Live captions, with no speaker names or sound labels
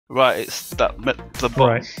Right, it's the bottom.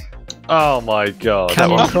 Right. Oh my god.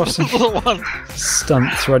 Canyon crossing.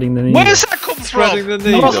 Stunt threading the needle. Where does that come from? Threading the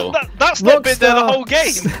needle. That's not been there the whole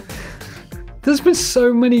game. There's been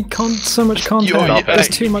so much content. There's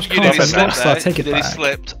too much content. Rockstar, take it back.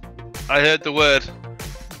 Slipped. I heard the word.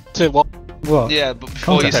 To what? What? Yeah, but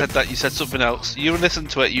before you said that, you said something else. You listened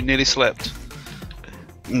to it. You nearly slipped.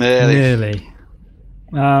 Nearly.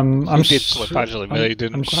 I'm did slip, actually, but you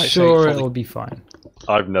didn't I'm quite sure say it fully. it'll be fine.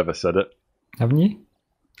 I've never said it. Haven't you?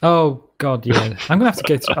 Oh god, yeah. I'm gonna have to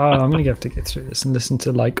go through. Oh, I'm gonna have to get through this and listen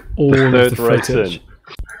to like all of the footage.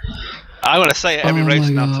 I'm gonna say it every race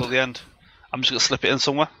now God. until the end. I'm just gonna slip it in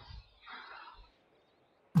somewhere.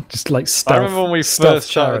 Just like stealth. I remember when we first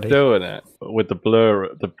started doing it with the blur,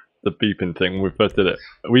 the beeping thing. When we first did it,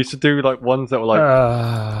 we used to do like ones that were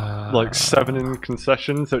like 7 in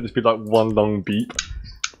concession, so it'd just be like one long beep.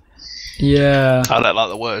 Yeah. I don't like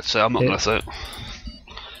the word, so I'm not gonna say it.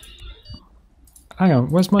 Hang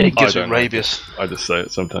on, where's my? It gives me rabies. I just say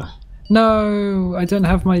it sometimes. No, I don't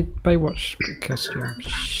have my Baywatch costume.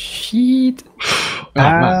 Shit.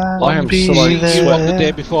 I am so You won the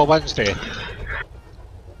day before Wednesday.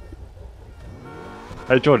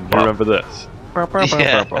 Hey Jordan, do you remember this?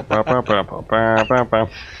 Yeah.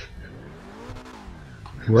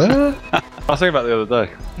 What? I was thinking about it the other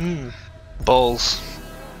day. Balls.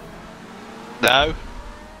 No.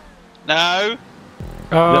 No.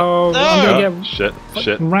 Oh, No. I'm gonna Shit.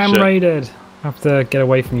 get ram raided. I have to get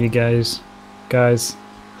away from you guys.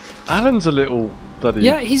 Alan's a little bloody.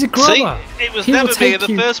 Yeah, he's a grubber. See, it was never me in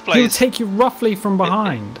the first place. He'll take you roughly from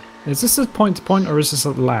behind. Is this a point to point or is this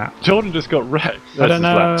a lap? Jordan just got wrecked. I don't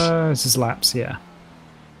know. This is laps, yeah.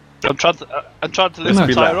 I'm trying to lift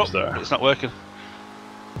the tyre up, but it's not working.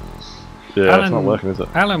 Yeah, it's not working, is it?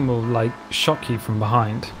 Alan will like shock you from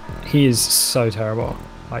behind. He is so terrible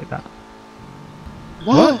like that.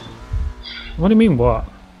 What? What do you mean what?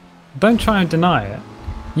 Don't try and deny it.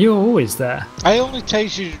 You're always there. I only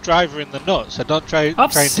tase you the driver in the nuts. I don't try and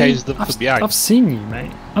tase them from behind. I've seen you,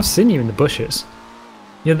 mate. I've seen you in the bushes.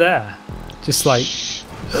 You're there. Just like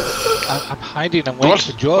I'm hiding and waiting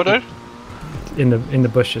for Jordan. in the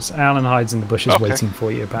bushes. Alan hides in the bushes waiting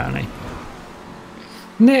for you apparently.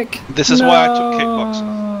 Nick! This is why I took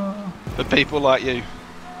kickboxing. For people like you.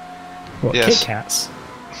 What, yes. Kit Kats?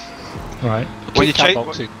 Right. When you change,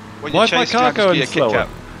 Why is my car going slower?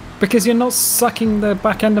 Because you're not sucking the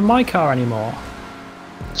back end of my car anymore.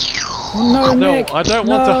 No, Nick! I don't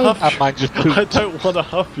want to huff I you. I don't want to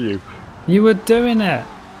huff you. You were doing it.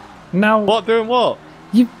 Now What? Doing what?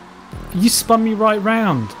 You spun me right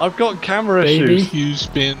round. I've got camera Baby. issues. You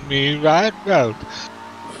spin me right round.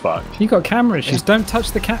 Fuck. You got camera issues. Don't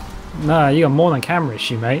touch the No, you got more than camera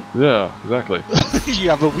issue, mate. Yeah, exactly. You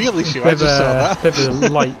have a wheel issue, I just saw that. Bit of a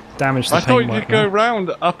light damage to I thought you paintwork, could go mate.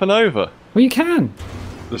 round, up and over. Well, you can.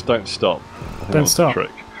 Just don't stop. I think Don't that's stop. the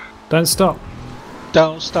trick. Don't stop.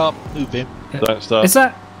 Don't stop moving. Don't stop. Is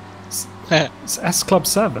that... It's S Club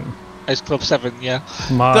 7? It's Club 7, yeah.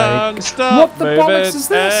 My... Don't stop What the moving. bollocks is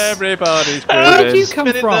this? Everybody's Where did you moving. come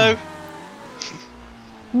Spin it from? though.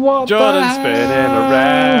 What Jordan the hell? spinning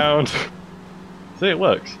around. See, it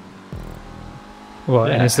works. What,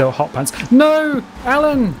 in Yeah. his little hot pants? No!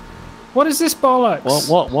 Alan! What is this bollocks?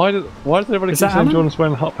 What? Why does everybody Is keep that saying Alan? Jordan's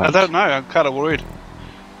wearing hot I pants? don't know. I'm kind of worried.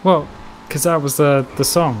 Well, because that was the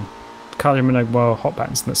song. Kylie Minogue, well, Hot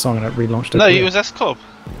Pants in that song and it relaunched it. No, it was S Club.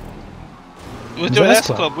 We were Was doing it S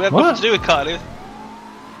Club. We had What? nothing to do with Kylie.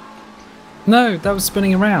 No, that was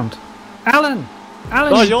spinning around. Alan!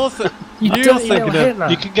 Alan! Oh, you you're dirty thinking little of. Hitler.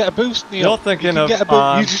 You can get a boost, Neil. You're thinking you of. can get a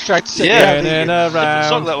boost. You just tried to say Yeah, spinning different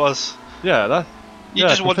song around. that was. Yeah, that. You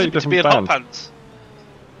just wanted me to be in Hot Pants.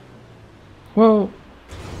 Well,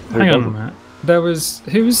 Who hang on a doesn't? minute. There was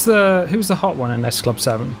who was the hot one in S Club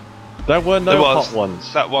 7? There were no There was. hot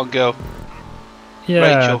ones. That one girl. Yeah,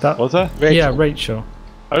 Rachel. that, Was there? Rachel. yeah, Rachel.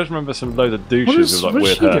 I just remember some load of What douches is, with like what is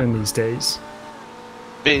weird she hair. doing these days?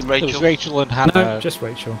 Being It was Rachel. Rachel and Hannah. No, just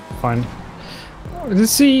Rachel. Fine.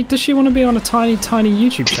 Does she want to be on a tiny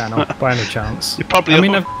YouTube channel by any chance? You probably. I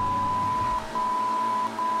mean,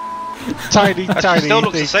 tiny, she tiny. still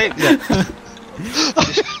looks the same.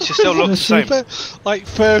 She still looks the same. Like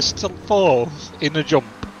first to fourth in a jump.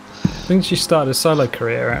 I think she started a solo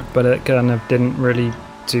career, but it kind of didn't really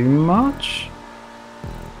do much.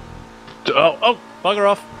 Oh, bugger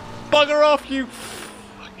off! Bugger off, you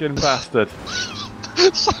fucking bastard!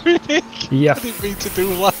 Sorry, Nick. Yeah, I didn't mean to do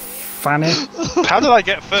that. Fanny. How did I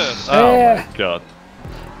get first? Oh Yeah. my god.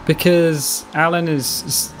 Because Alan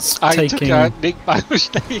is I taking. took out Nick by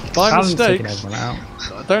mistake. By Alan's mistake. taking everyone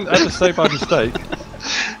out. Don't ever say by mistake.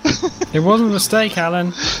 It wasn't a mistake,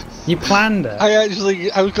 Alan. You planned it. I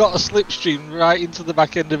got a slipstream right into the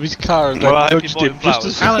back end of his car and then nudged him just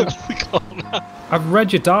as Alan, I've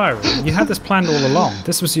read your diary. You had this planned all along.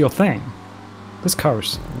 This was your thing. This car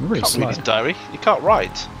is really slow. Read his diary. You can't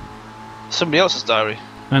write. Somebody else's diary.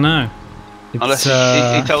 I know. Unless he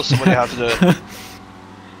tells somebody how to do it.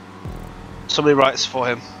 Somebody writes for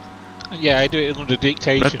him. Yeah, I do it under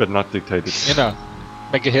dictation. But not dictated. You know,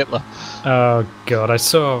 Mega Hitler. Oh god, I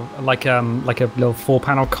saw like a little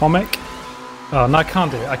 4-panel comic. Oh no, I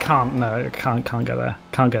can't do it. I can't. No, I can't go there.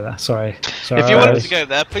 Can't go there. Sorry. If you want him to go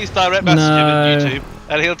there, please direct message him on YouTube,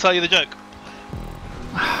 and he'll tell you the joke.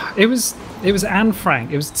 It was Anne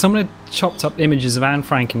Frank. It was someone had chopped up images of Anne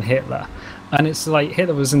Frank and Hitler, and it's like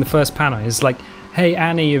Hitler was in the first panel. It's like, "Hey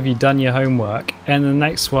Annie, have you done your homework?" And the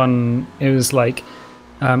next one, it was like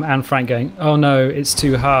Anne Frank going, "Oh no, it's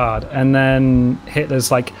too hard," and then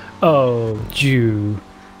Hitler's like, "Oh, Jew."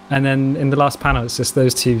 And then in the last panel, it's just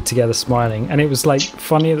those two together smiling, and it was like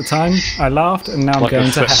funny at the time. I laughed, and now I'm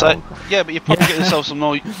going to hell. So, yeah, but you're probably getting yourself some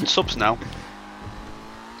more subs now.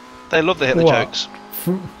 They love the Hitler jokes.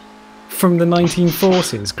 From the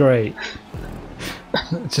 1940s, great.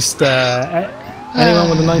 Just anyone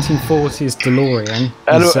with the 1940s DeLorean.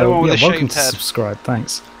 Anyone with a welcome shaved to head. Subscribe,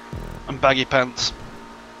 thanks. And baggy pants.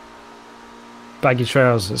 Baggy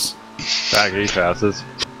trousers. Baggy trousers.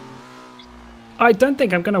 I don't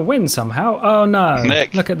think I'm going to win somehow. Oh no!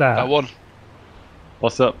 Nick, look at that. I won.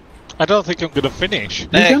 What's up? I don't think I'm going to finish.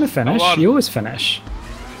 You're going to finish. You always finish.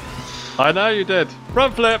 I know you did.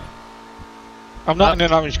 Front flip. I'm not in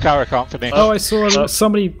an orange car. I can't finish. Oh, I saw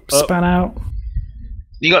somebody span out.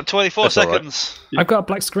 You got 24 seconds. Right. I've got a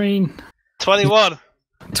black screen. 21.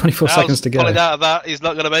 24 seconds to go. Pulling out of that, he's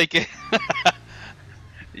not going to make it.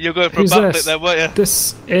 You're going for a backflip there, weren't you?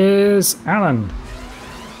 This is Alan.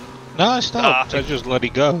 No, I stopped. I just let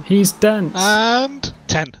it go. He's dense. And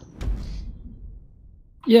 10.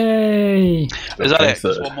 Yay! Is that it?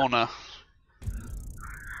 Just one more now.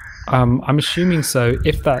 I'm assuming so.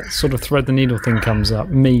 If that sort of thread the needle thing comes up,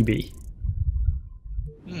 maybe.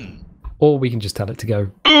 Or we can just tell it to go.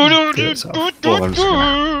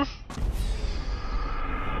 I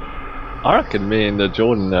reckon me and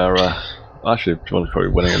Jorden are actually Jordan's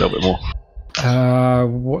probably winning a little bit more.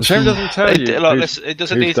 Shame doesn't tell you. It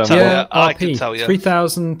doesn't need to tell you. I can tell you.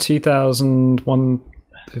 3,000, 2,000,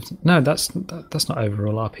 150. No, that's not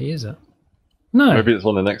overall RP, is it? No. Maybe it's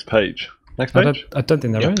on the next page. Next page? I don't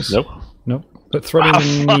think there is. Nope. But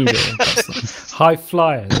threading the needle. High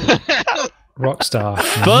flyers. Rockstar.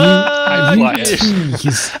 I don't want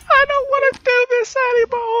to do this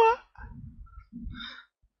anymore.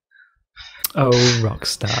 Oh,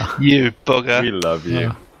 Rockstar. You bugger. We love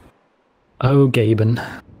you. Oh, Gaben.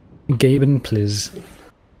 Gaben, please.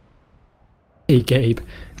 Hey, Gabe.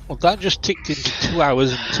 Well, that just ticked into 2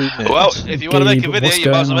 hours and 2 minutes. Well, if you want to make a video, you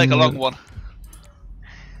might as well make a long one.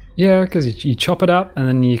 Yeah, because you chop it up and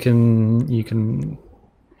then you can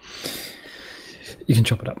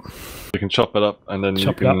chop it up. You can chop it up and then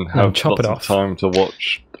you can have lots of time to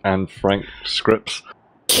watch Anne Frank scripts.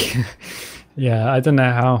 Yeah, I don't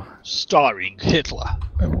know how. Starring Hitler.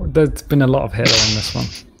 There's been a lot of Hitler in this one.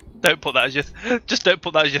 Don't put that as your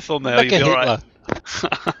thumbnail. You'll be alright.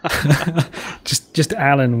 just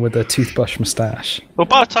Alan with a toothbrush moustache. Well,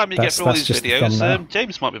 by the time you get through all these videos,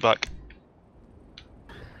 James might be back.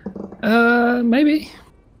 Maybe.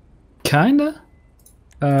 Kinda.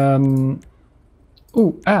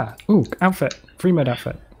 Outfit. Free mode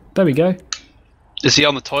outfit. There we go. Is he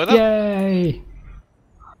on the toilet? Yay!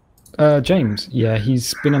 James. Yeah,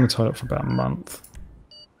 he's been on the toilet for about a month.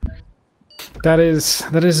 That is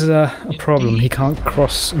a problem. He can't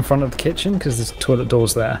cross in front of the kitchen because there's toilet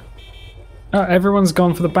doors there. Oh, everyone's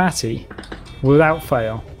gone for the batty, without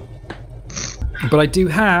fail. But I do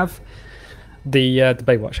have the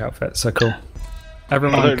Baywatch outfit, so cool.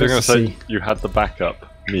 Everyone I thought you were going to say see. You had the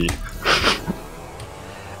backup. Me.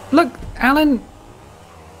 Look, Alan.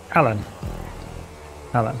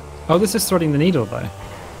 Oh, this is threading the needle though.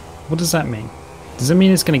 What does that mean? Does it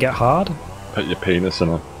mean it's going to get hard? Put your penis in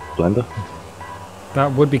a blender.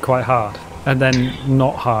 That would be quite hard, and then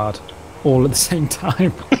not hard, all at the same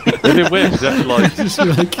time. It'd be weird. Like... Just be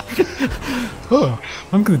like, oh,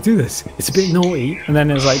 I'm going to do this. It's a bit naughty, and then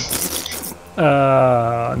it's like,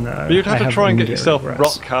 no. But you'd have to try and get yourself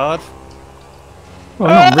rock hard. Well,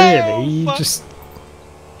 not really. You just.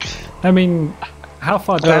 I mean, how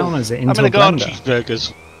far down is it into a blender?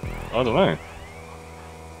 Cheeseburgers. I don't know.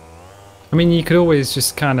 I mean, you could always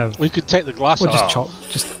just kind of. We could take the glass off. Just chop.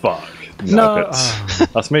 Just fuck. No.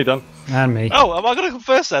 That's me done. And me. Oh, am I going to go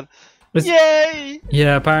first then? Yay!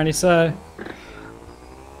 Yeah, apparently so.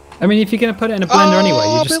 I mean, if you're going to put it in a blender anyway,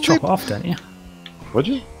 you just chop it off, don't you? Would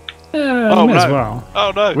you? Yeah, may as well.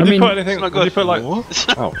 Oh no! Would you put anything? Would you put like? Oh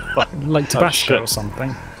fuck! Like Tabasco or something.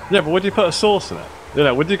 Yeah, but would you put a sauce in it? You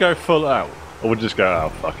know, would you go full out, or would you just go, oh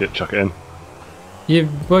fuck it, chuck it in? You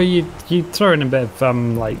throw in a bit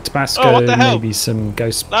of like Tabasco, maybe some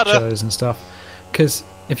ghost chilies and stuff. Because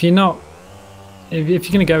if you're not, if you're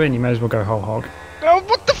going to go in, you may as well go whole hog. Oh,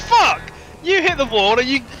 what the fuck! You hit the wall and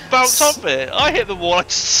you bounce off it. I hit the wall, I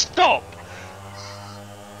just stop.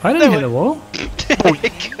 I didn't hit the wall.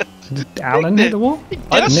 Did Alan hit the wall?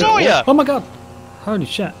 I saw you. Oh my god! Holy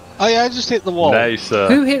shit! Oh yeah, I just hit the wall. Nice, sir.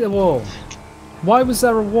 Who hit the wall? Why was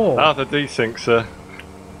there a wall? Ah, the desync, sir.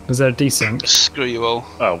 Was there a desync? Screw you all.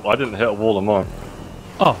 Oh, I didn't hit a wall on mine.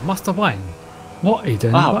 Oh, Master Wayne. What are you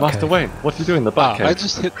doing? Ah, Master Wayne, what are you doing in the back I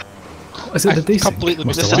just hit. Is it the desync? Completely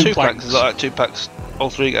missed Missed the the 2 2 planks. planks. Is that like 2 packs? All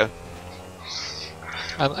 3 go.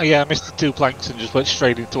 And yeah, I missed the 2 planks and just went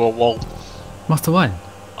straight into a wall. Master Wayne,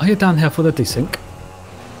 are you down here for the desync?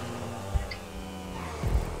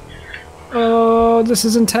 Oh, this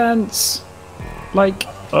is intense. Like,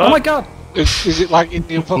 oh my god! Is it like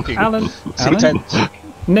Indian fucking? Alan,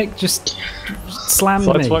 Nick just slammed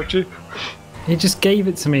me. Sideswiped you? He just gave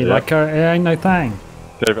it to me like it ain't no thing.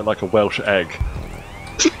 Gave it like a Welsh egg.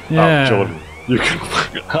 Yeah. Oh, Jorden, you can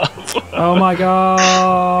fuck it up. Oh my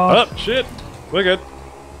god. Oh, shit. We're good.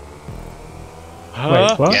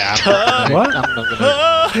 Wait, what? Yeah. What? I'm not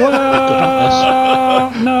gonna.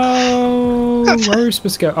 What? No. Where are we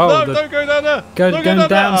supposed to go? Oh, No, don't go down there. going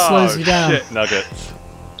down slows you down. Shit, nuggets.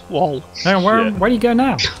 Wall. Hang on, where do you go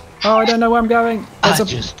now? Oh, I don't know where I'm going. I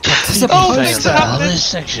just completely failed on this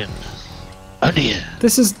section. Oh dear.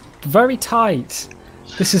 This is very tight.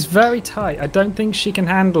 This is very tight. I don't think she can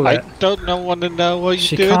handle it. I don't want to know what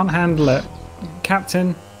She you're doing. can't handle it.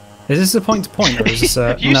 Captain, is this a point to point or is this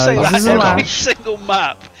a... You no, say this that is a on lap. every single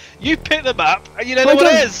map. You pick the map and you don't know what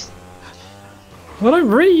it is. Well, I don't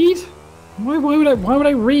read. Why would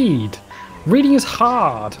I read? Reading is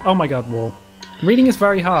hard. Oh my god, Wall. Reading is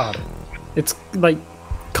very hard. It's like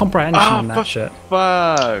comprehension and that shit.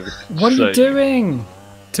 Fuck. What are you doing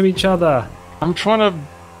to each other? I'm trying to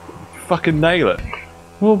fucking nail it.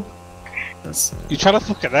 Well, You trying to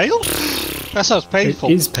fucking nail? That sounds painful.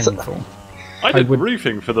 it is painful. I did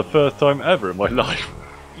roofing for the first time ever in my life.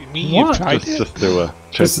 You mean What? you tried it? Just to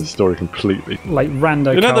change the story completely. Like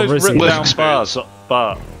rando You know those Calrissian. ripped down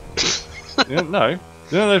bars? No.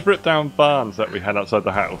 You know those ripped down barns that we had outside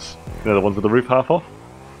the house? You know the ones with the roof half off?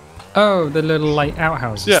 Oh, the little like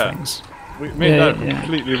outhouses things. Me and Dad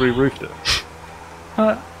completely re-roofed it.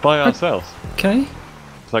 By ourselves. Okay.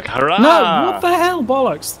 It's like, hurrah! No, what the hell?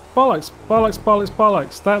 Bollocks. Bollocks. Bollocks, bollocks,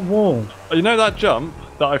 bollocks. That wall. You know that jump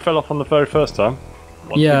that I fell off on the very first time?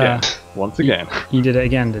 Once again. You did it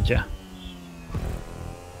again, did you?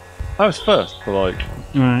 I was first for like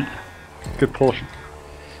Right. a good portion.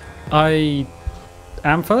 I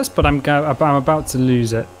am first, but I'm about to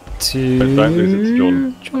lose it to... Don't lose it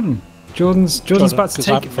to Jorden. Jordan's about to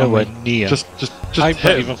take it from nowhere me. near. Just I've hit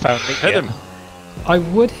not him. even found it Hit yet. him. I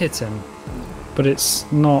would hit him, but it's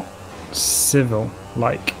not civil.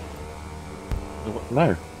 Like,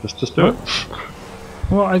 No, just do it.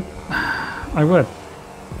 well, I would.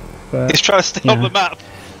 But He's trying to stay on the map.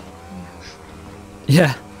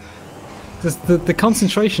 yeah, the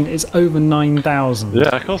concentration is over 9,000.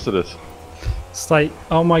 Yeah, of course it is. It's like,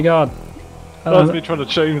 oh my god. That was me trying to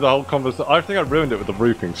change the whole conversation. I think I ruined it with the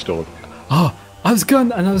roofing story. Oh, I was going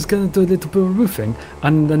to do a little bit of roofing,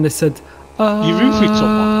 and then they said, You roofied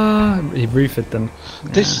someone? He roofed them.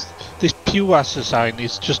 This Pewasser sign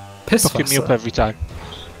is just fucking me up every time.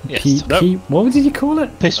 Yes. What did you call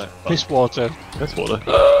it? Piss water. Piss water.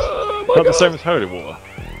 Not the same as holy water.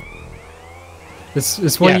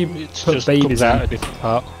 It's when you it put just babies comes in. out a different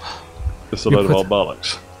part. Just a load of old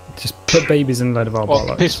bollocks. Just put babies in a load of old Or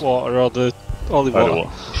bollocks. piss water or the olive Holy water. water.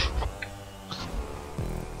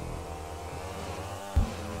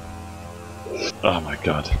 Oh my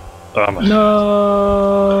god. Oh my.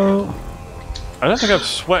 No. I don't think I've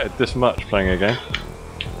sweated this much playing a game.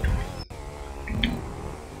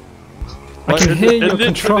 I can hear your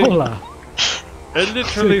controller. It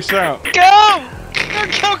literally sounds. Go!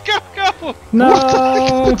 Go! No.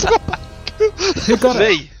 Who got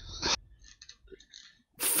it? Me.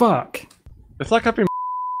 Fuck. It's like I've been.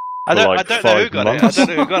 I don't know who 5 got it. I months. don't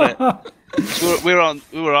know who got it. We were on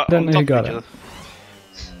Don't know top who got of each it. other.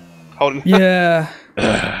 Holding. Yeah.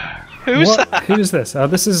 Who's that? Who's this? Oh,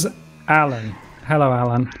 this is Alan. Hello,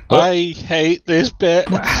 Alan. I hate this bit.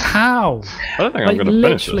 How? I don't think I'm Like, going to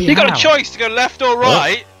finish literally this. You got how? a choice to go left or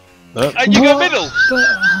right, and you What go middle.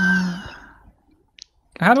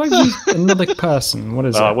 How do I use another person? What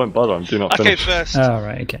is it? I won't bother. I'm do not finish. Okay, first. Oh,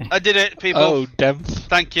 right, okay. I did it, people. Oh, damn.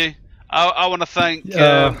 Thank you. I want to thank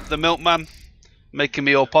the milkman, making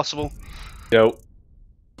me all possible. Yo.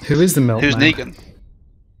 Who is the milkman? Who's Negan?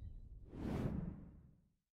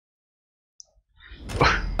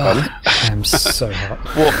 I'm so hot.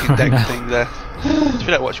 Walking Dead thing there. If you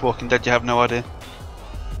don't watch Walking Dead, you have no idea.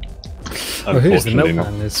 Well, who's the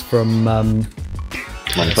milkman? Is from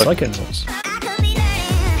Psychonauts.